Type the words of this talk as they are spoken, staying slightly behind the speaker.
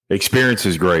Experience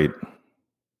is great.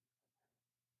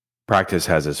 Practice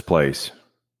has its place.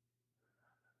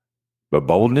 But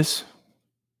boldness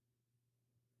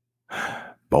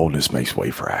makes way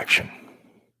for action.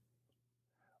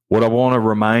 What I want to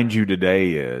remind you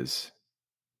today is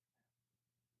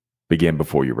begin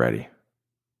before you're ready.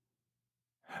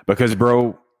 Because,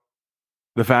 bro,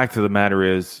 the fact of the matter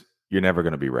is you're never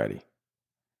going to be ready.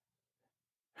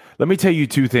 Let me tell you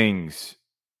two things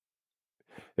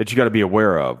that you got to be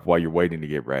aware of while you're waiting to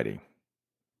get ready.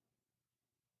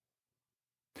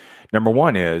 Number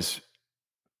one is,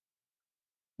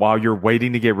 while you're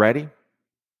waiting to get ready,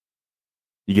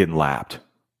 you're getting lapped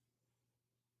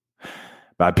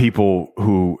by people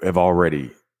who have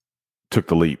already took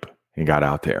the leap and got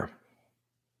out there.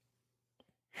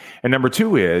 And number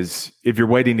two is, if you're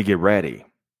waiting to get ready,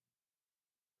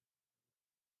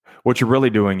 what you're really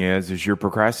doing is you're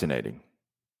procrastinating.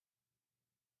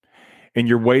 And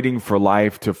you're waiting for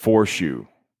life to force you,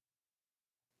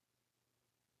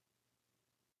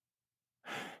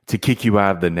 to kick you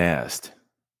out of the nest,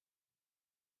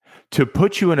 to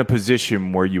put you in a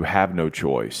position where you have no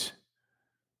choice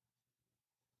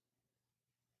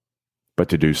but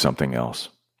to do something else.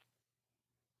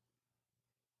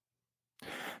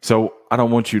 So I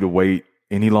don't want you to wait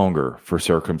any longer for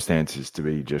circumstances to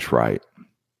be just right.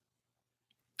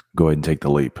 Go ahead and take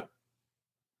the leap.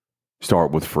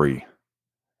 Start with free.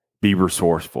 Be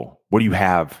resourceful. What do you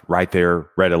have right there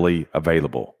readily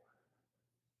available?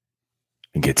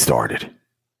 And get started.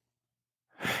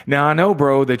 Now, I know,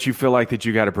 bro, that you feel like that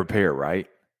you got to prepare, right?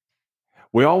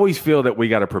 We always feel that we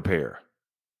got to prepare.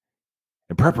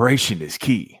 And preparation is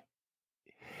key.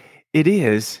 It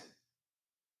is.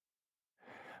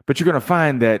 But you're going to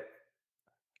find that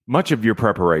much of your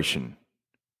preparation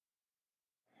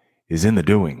is in the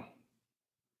doing.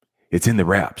 It's in the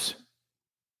reps.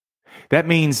 That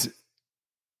means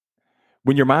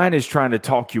when your mind is trying to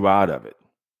talk you out of it,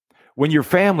 when your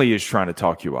family is trying to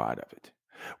talk you out of it,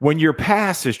 when your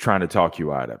past is trying to talk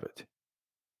you out of it,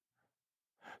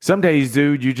 some days,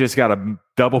 dude, you just got to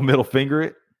double middle finger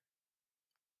it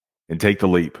and take the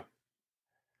leap.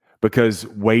 Because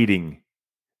waiting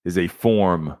is a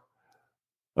form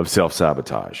of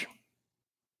self-sabotage.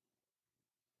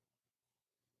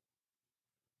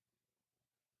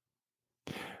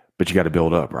 But you got to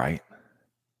build up, right?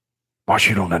 Boss,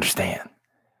 you don't understand.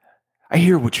 I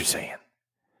hear what you're saying.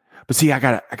 But see, I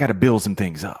gotta build some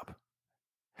things up.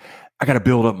 I gotta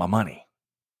build up my money.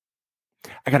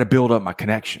 I gotta build up my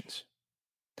connections.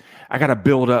 I gotta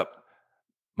build up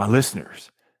my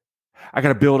listeners. I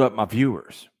gotta build up my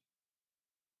viewers.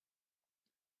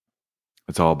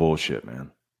 It's all bullshit,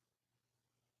 man.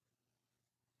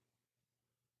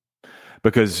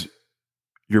 Because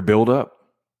your buildup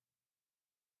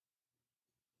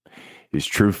is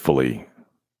truthfully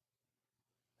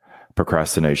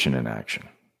procrastination in action.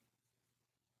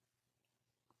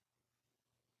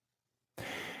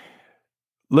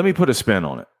 Let me put a spin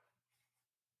on it.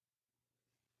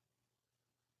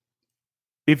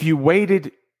 If you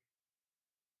waited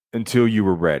until you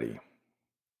were ready,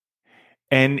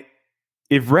 and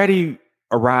if ready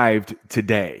arrived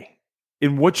today,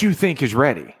 in what you think is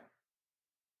ready,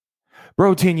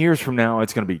 bro, 10 years from now,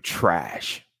 it's going to be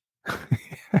trash.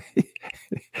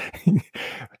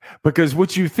 Because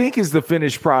what you think is the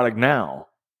finished product now,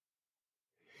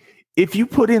 if you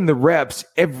put in the reps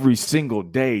every single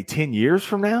day 10 years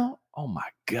from now, oh my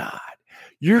God,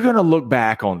 you're going to look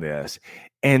back on this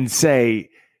and say,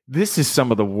 this is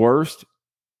some of the worst.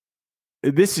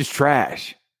 This is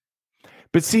trash.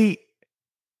 But see,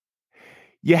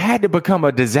 you had to become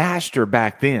a disaster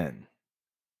back then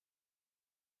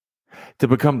to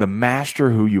become the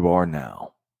master who you are now.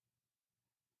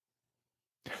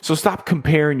 So stop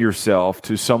comparing yourself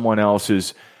to someone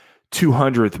else's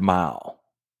 200th mile.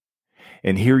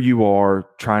 And here you are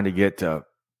trying to get to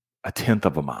a 10th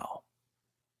of a mile.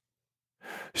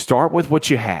 Start with what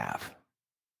you have.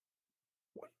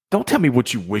 Don't tell me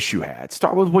what you wish you had.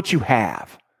 Start with what you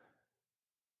have.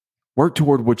 Work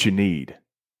toward what you need.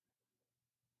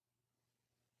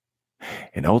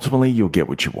 And ultimately, you'll get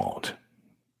what you want.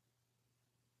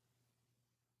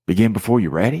 Begin before you're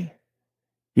ready.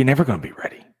 You're never going to be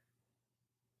ready.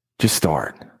 Just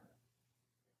start.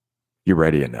 You're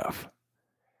ready enough.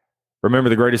 Remember,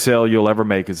 the greatest sale you'll ever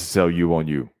make is to sell you on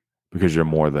you, because you're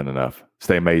more than enough.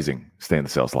 Stay amazing. Stay in the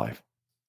sales life.